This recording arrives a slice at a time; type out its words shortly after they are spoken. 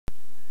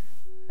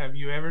Have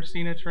you ever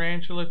seen a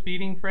tarantula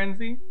feeding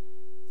frenzy?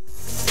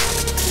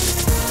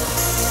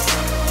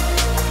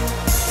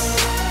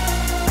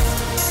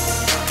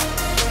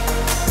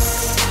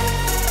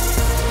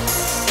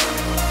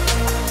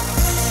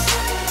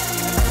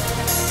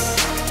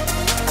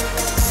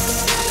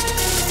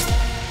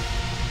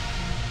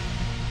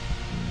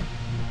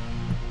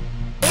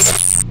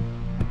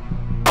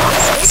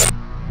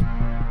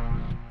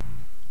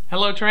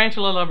 Hello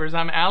tarantula lovers,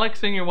 I'm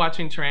Alex and you're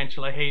watching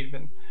Tarantula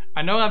Haven.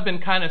 I know I've been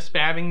kind of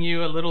spamming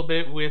you a little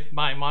bit with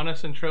my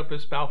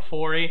Monocentropus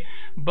balfouri,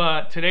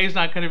 but today's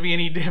not going to be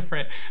any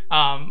different.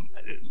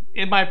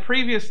 In my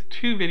previous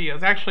two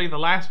videos, actually the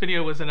last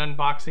video was an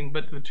unboxing,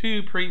 but the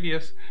two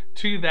previous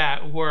to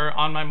that were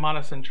on my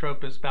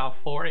Monocentropus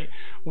balfouri.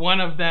 One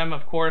of them,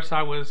 of course,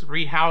 I was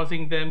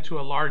rehousing them to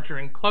a larger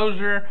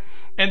enclosure.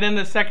 And then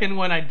the second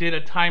one, I did a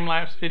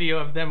time-lapse video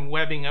of them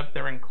webbing up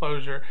their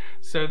enclosure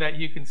so that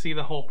you can see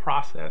the whole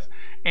process.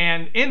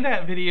 And in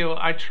that video,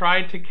 I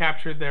tried to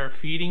capture their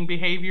feeding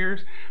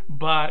behaviors,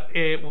 but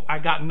I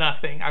got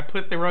nothing. I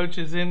put the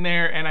roaches in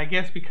there, and I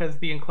guess because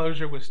the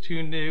enclosure was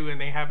too new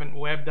and they haven't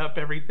webbed up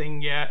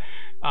everything yet,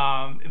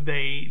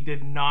 they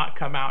did not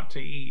come out to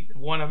eat.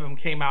 One of them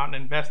came out and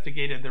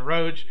investigated the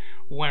roach,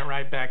 went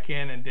right back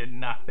in and did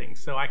nothing.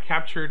 So I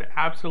captured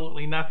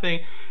absolutely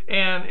nothing,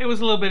 and it was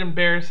a little bit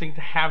embarrassing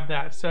to have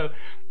that. So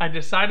I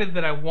decided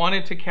that I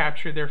wanted to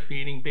capture their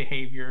feeding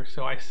behavior.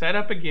 So I set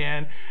up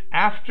again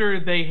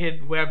after they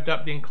had webbed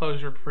up the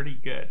enclosure pretty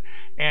good,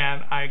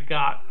 and I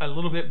got a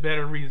little bit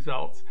better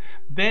results.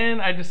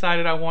 Then I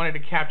decided I wanted to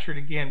capture it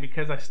again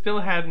because I still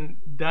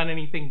hadn't done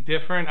anything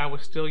different. I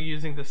was still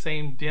using the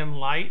same dim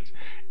light,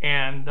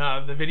 and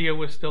the video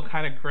was still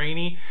kind of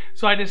grainy.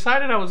 So I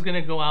decided I was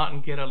going to go out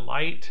and get a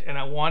light, and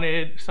I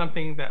wanted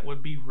something that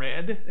would be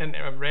red, and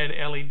a red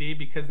LED,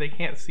 because they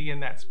can't see in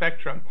that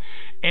spectrum.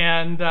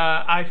 And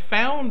I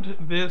found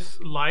this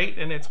light,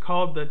 and it's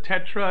called the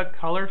Tetra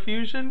Color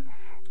Fusion,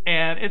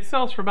 and it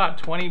sells for about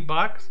 20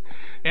 bucks,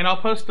 and I'll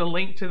post a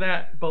link to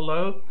that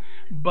below.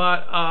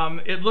 But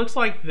it looks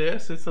like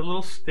this. It's a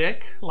little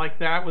stick like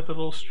that with a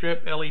little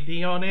strip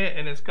LED on it,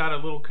 and it's got a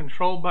little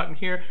control button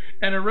here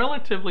and a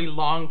relatively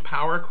long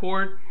power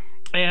cord,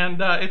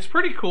 and it's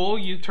pretty cool.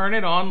 You turn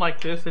it on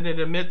like this and it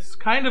emits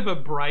kind of a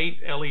bright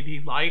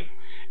LED light,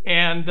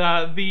 and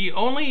the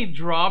only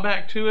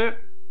drawback to it,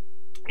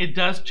 it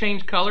does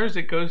change colors.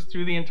 It goes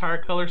through the entire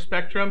color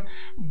spectrum,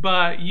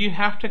 but you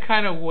have to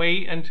kind of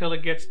wait until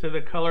it gets to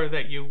the color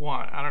that you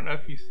want. I don't know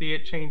if you see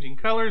it changing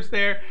colors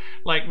there.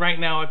 Like right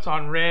now it's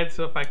on red,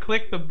 so if I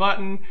click the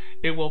button,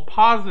 it will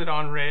pause it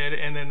on red,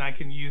 and then I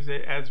can use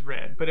it as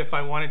red. But if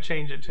I want to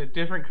change it to a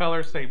different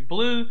color, say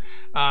blue,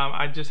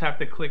 I just have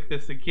to click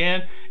this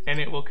again, and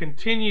it will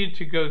continue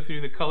to go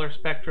through the color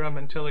spectrum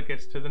until it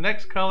gets to the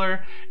next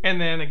color, and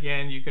then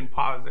again you can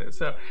pause it.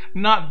 So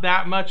not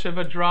that much of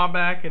a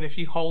drawback, and if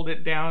you hold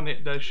it down,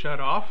 it does shut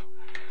off.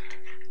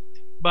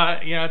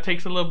 But you know, it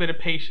takes a little bit of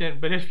patience.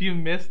 But if you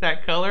miss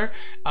that color,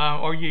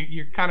 or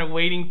you're kind of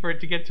waiting for it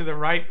to get to the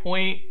right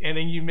point, and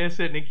then you miss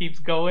it and it keeps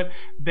going,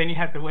 then you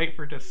have to wait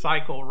for it to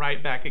cycle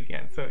right back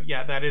again. So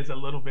yeah, that is a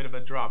little bit of a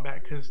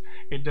drawback, because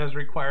it does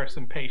require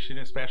some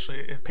patience, especially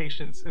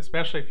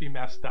if you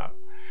messed up.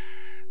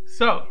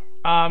 So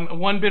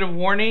one bit of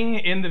warning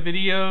in the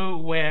video: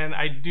 when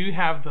I do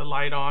have the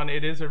light on,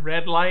 it is a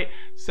red light.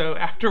 So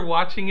after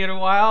watching it a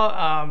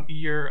while,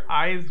 your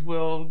eyes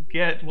will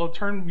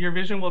your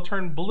vision will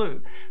turn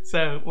blue.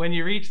 So when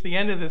you reach the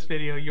end of this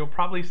video, you'll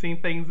probably see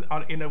things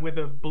on, with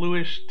a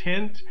bluish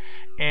tint,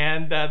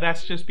 and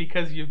that's just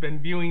because you've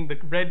been viewing the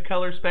red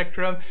color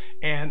spectrum,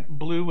 and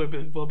blue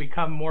will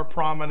become more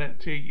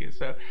prominent to you.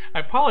 So I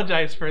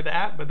apologize for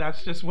that, but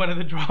that's just one of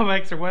the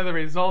drawbacks, or one of the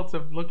results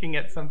of looking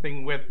at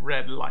something with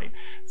red light.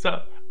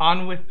 So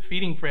on with the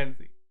feeding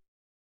frenzy.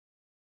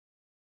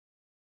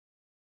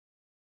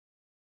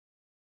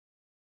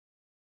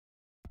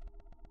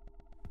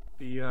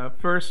 The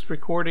first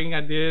recording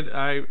I did,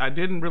 I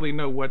didn't really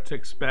know what to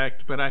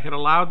expect, but I had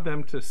allowed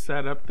them to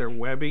set up their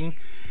webbing,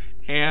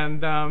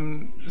 and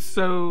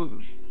so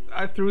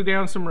I threw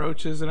down some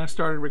roaches and I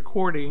started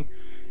recording,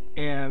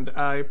 and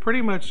I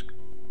pretty much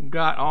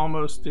got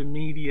almost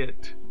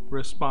immediate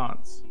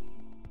response.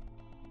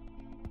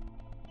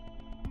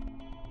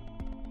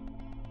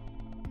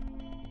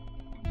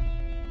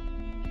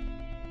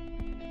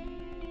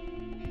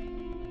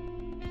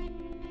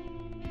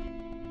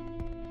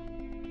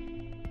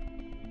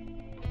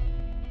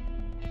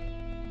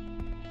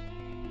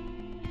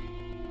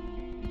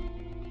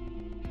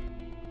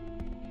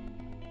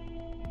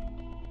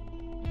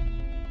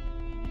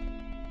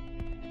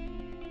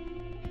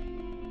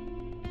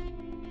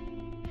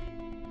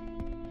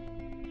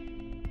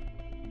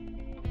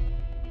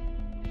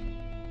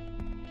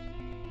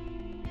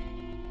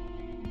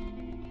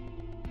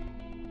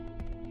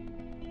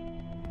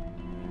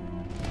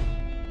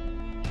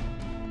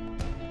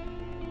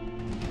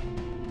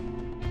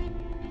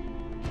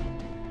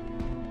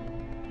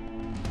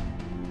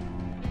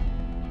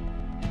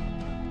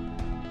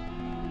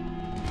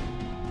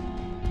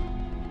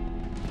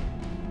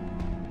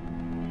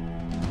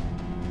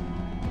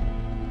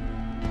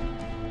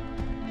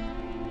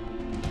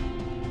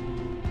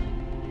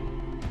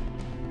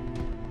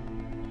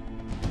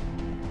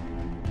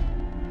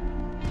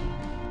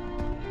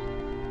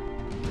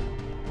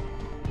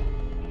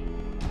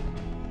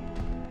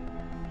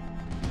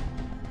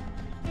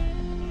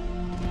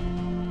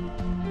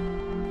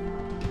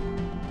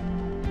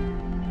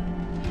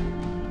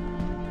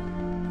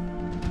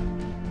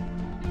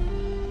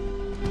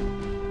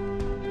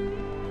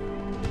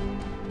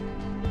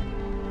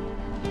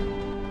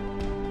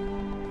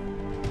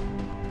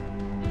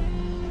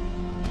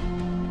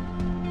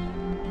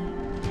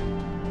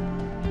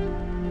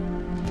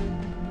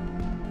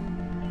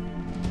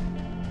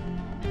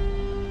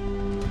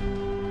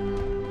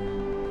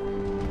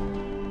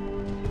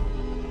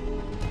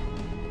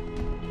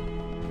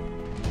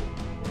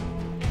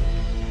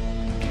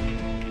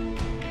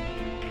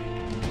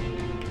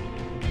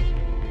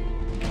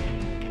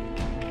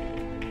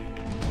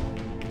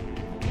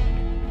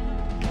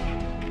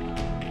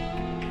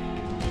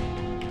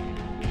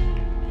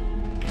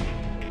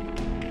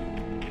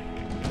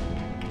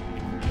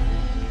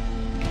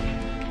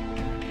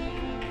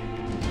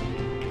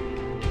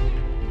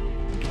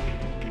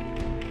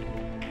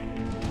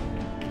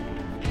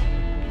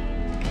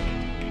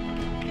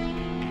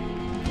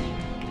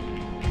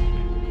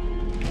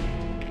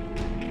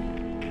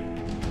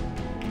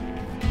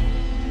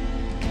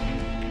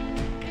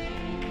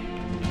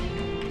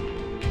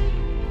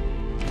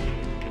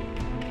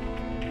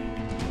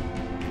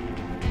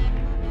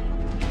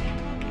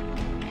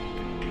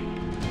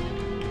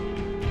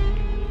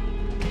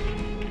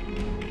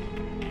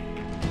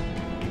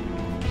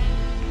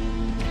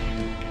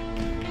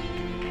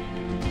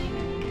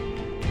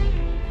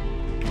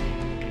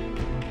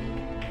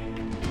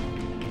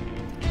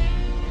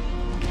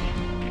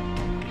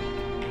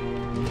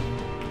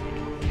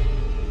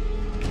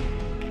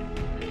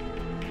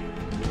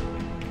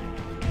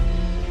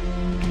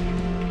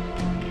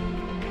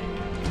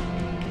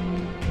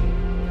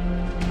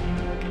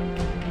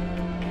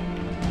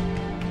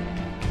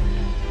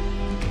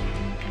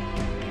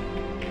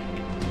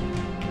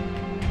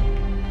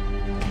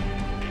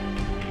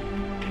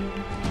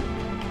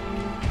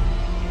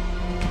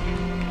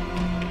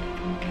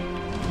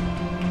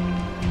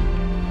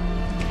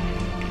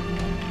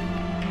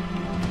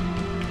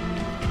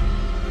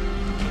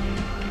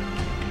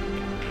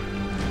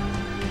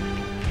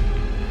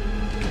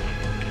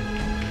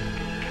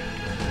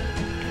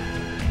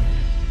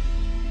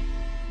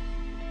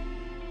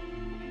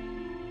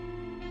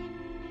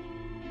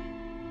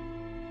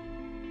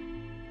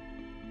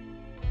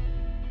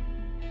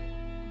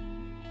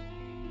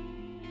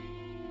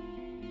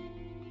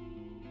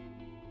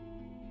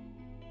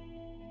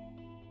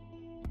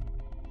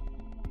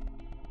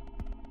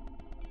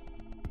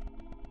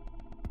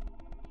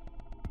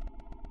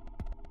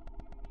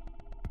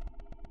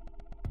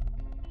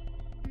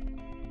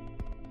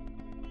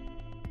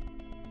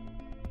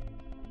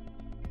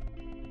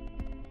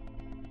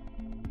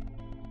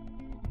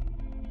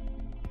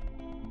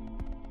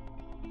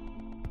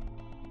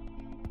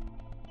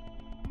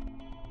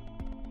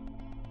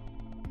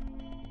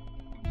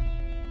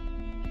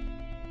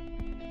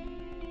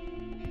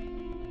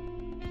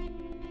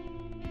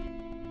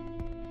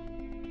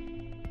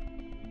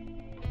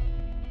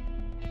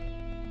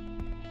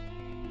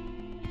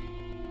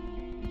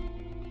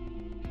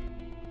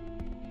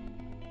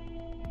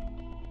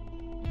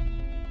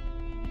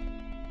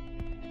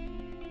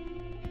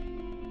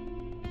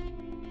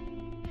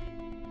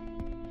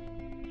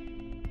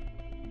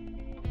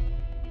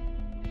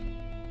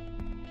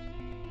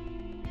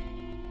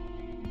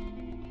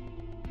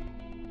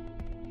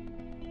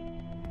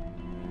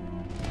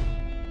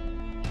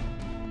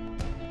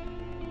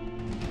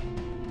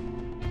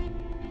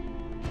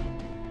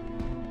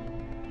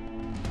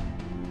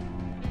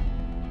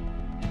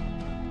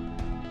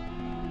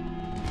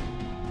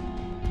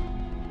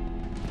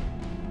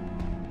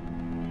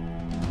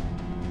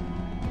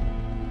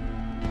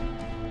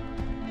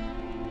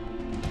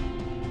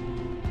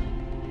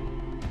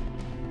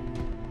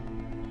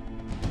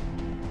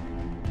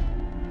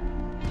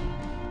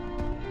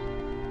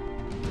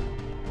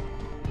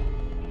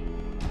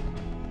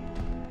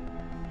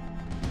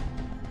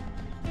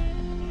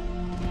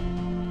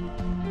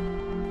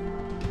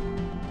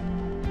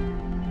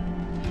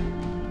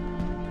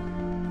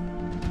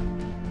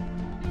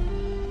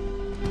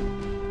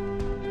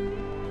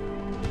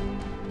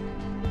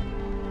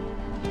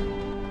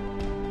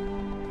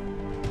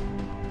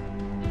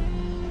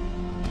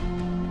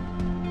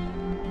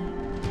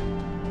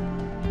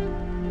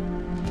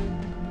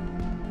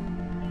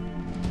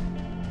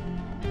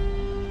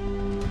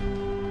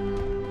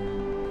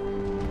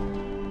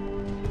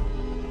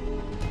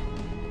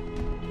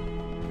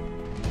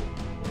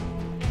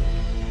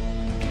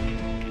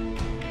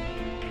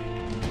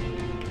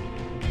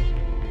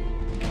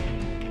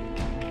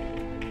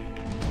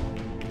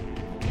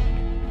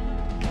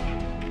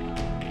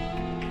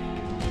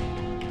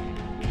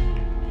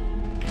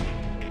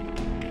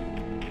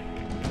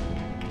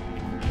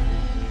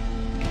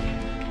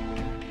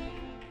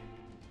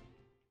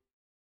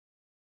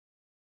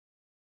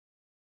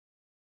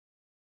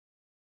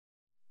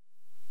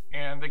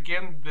 And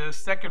again, the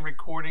second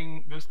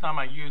recording, this time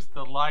I used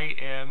the light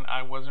and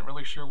I wasn't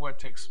really sure what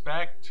to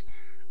expect.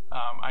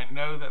 I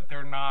know that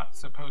they're not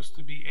supposed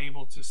to be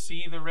able to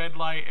see the red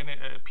light, and it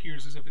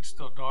appears as if it's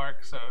still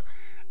dark, so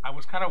I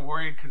was kind of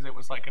worried because it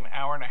was like an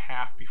hour and a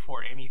half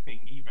before anything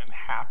even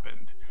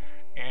happened,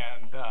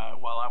 and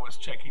while I was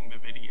checking the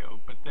video.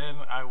 But then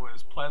I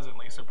was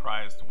pleasantly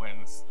surprised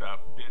when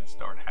stuff did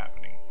start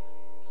happening.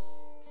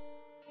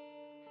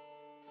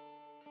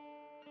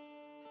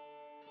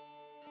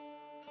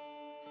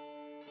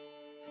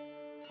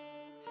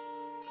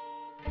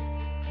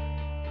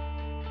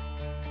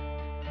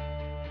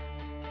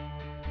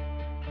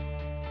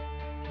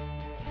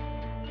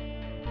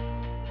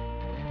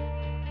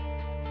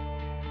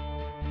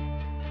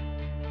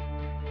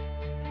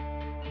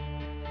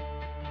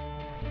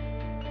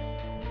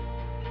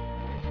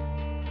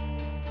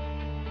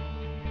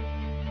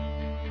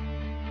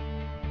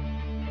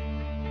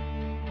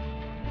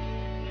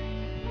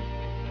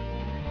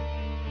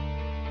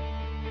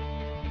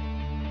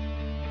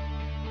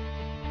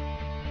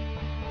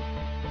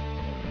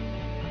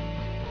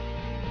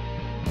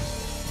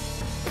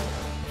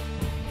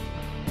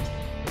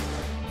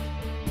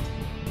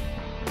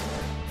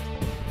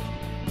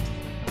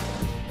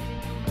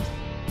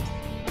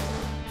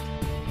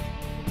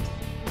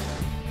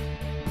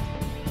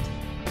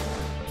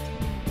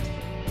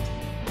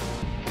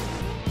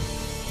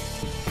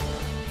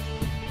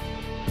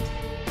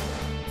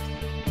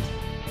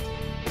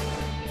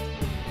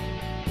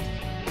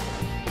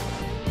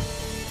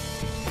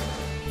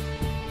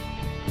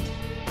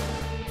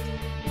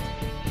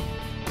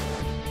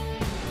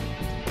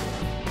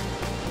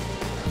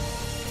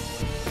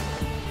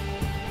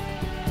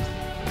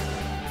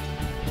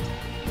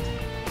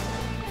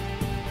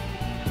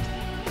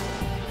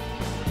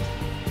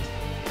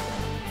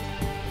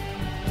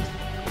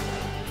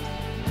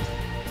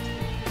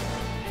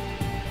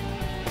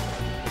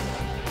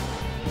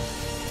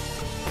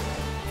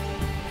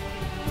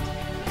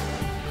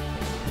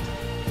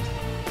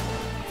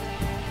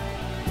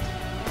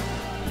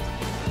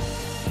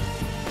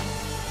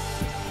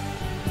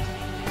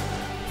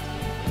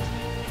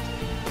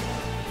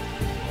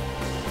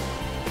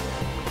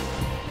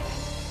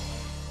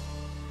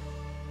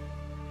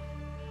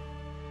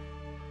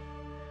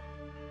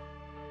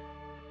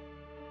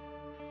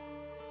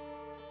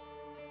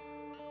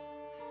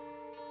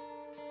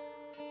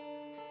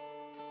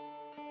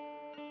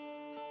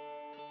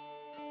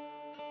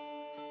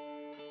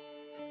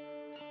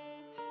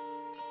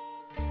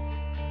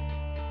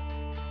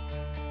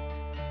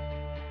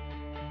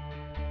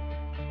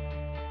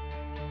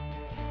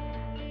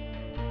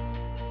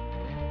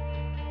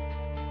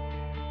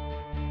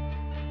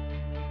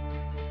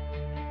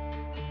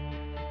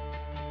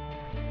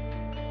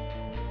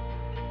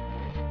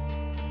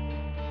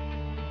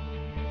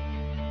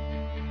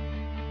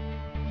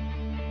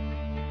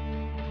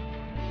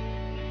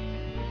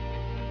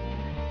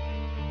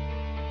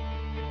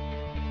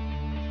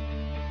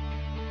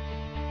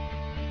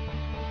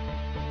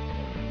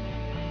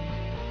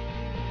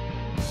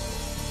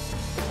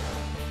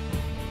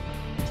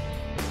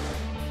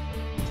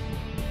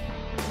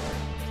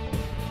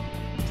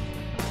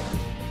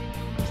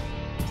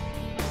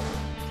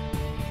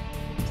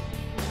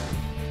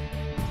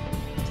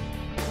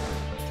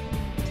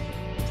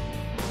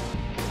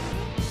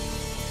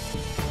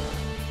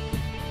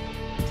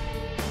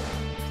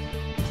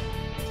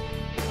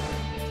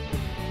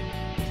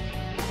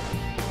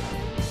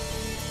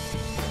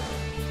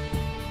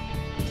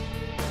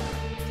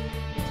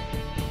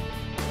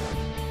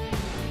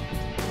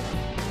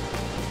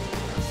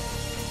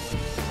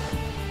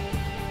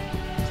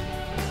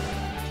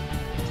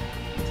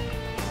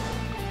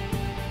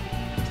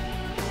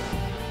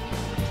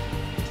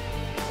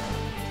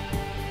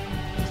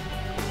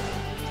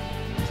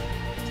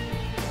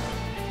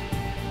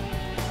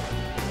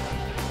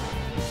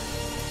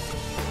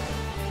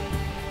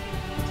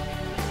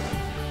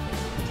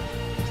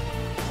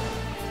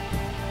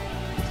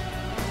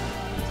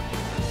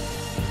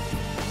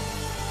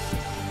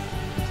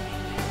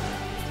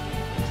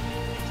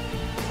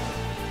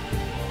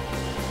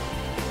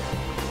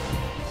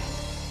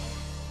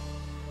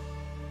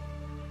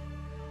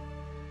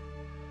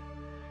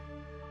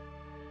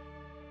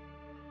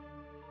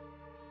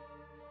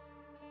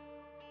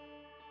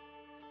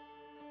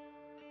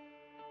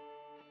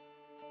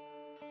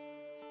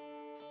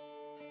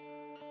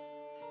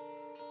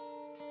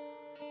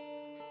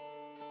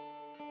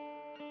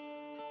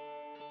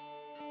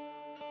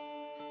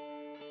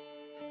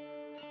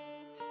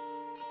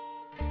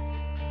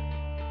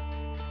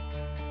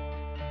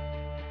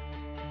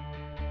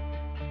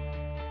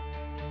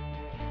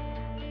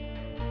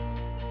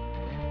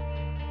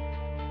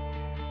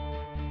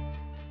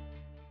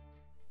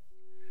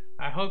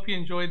 I hope you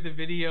enjoyed the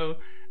video.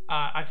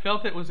 I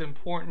felt it was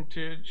important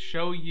to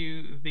show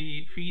you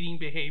the feeding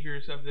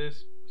behaviors of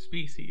this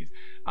species.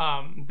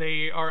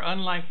 They are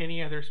unlike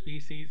any other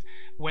species.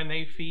 When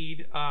they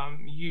feed,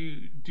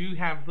 you do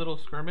have little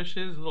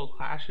skirmishes, little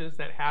clashes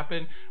that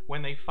happen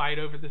when they fight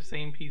over the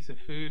same piece of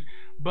food,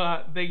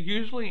 but they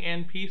usually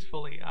end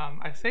peacefully.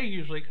 I say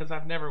usually because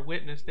I've never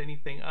witnessed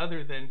anything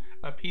other than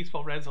a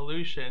peaceful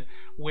resolution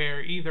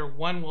where either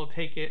one will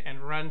take it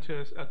and run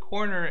to a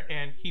corner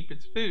and keep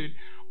its food,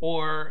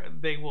 or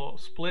they will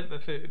split the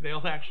food.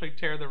 They'll actually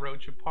tear the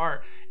roach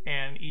apart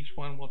and each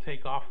one will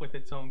take off with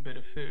its own bit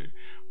of food.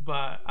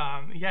 But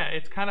yeah,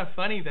 it's kind of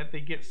funny that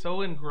they get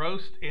so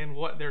engrossed in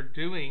what they're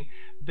doing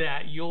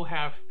that you'll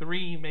have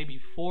 3, maybe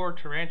 4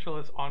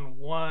 tarantulas on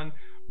one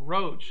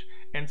roach,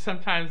 and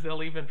sometimes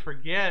they'll even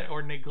forget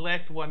or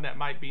neglect one that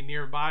might be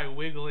nearby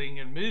wiggling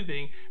and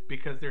moving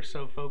because they're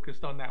so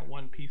focused on that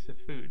one piece of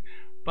food.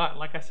 But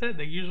like I said,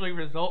 they usually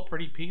result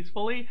pretty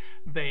peacefully.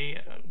 They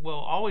will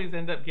always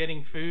end up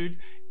getting food,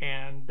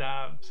 and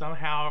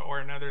somehow or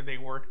another they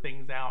work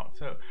things out.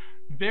 So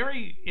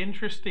very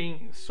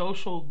interesting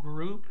social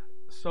group,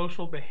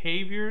 social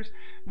behaviors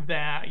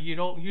that you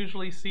don't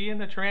usually see in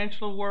the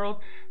tarantula world.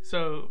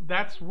 So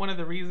that's one of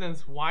the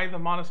reasons why the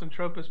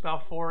Monocentropus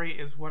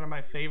balfouri is one of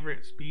my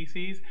favorite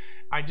species.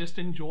 I just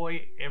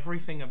enjoy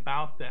everything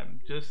about them,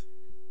 just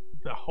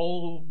the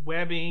whole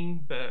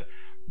webbing,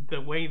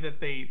 the way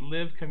that they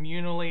live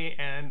communally,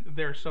 and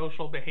their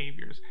social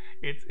behaviors.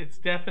 It's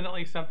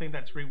definitely something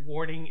that's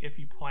rewarding if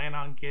you plan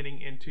on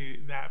getting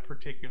into that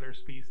particular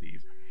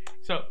species.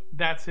 So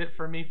that's it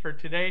for me for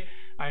today.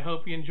 I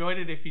hope you enjoyed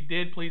it. If you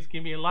did, please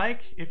give me a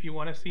like. If you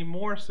want to see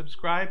more,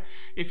 subscribe.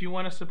 If you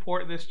want to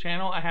support this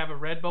channel, I have a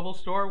Redbubble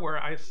store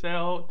where I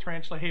sell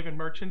Tarantula Haven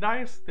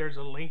merchandise. There's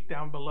a link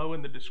down below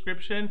in the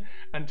description.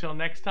 Until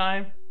next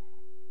time,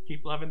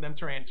 keep loving them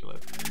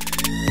tarantulas.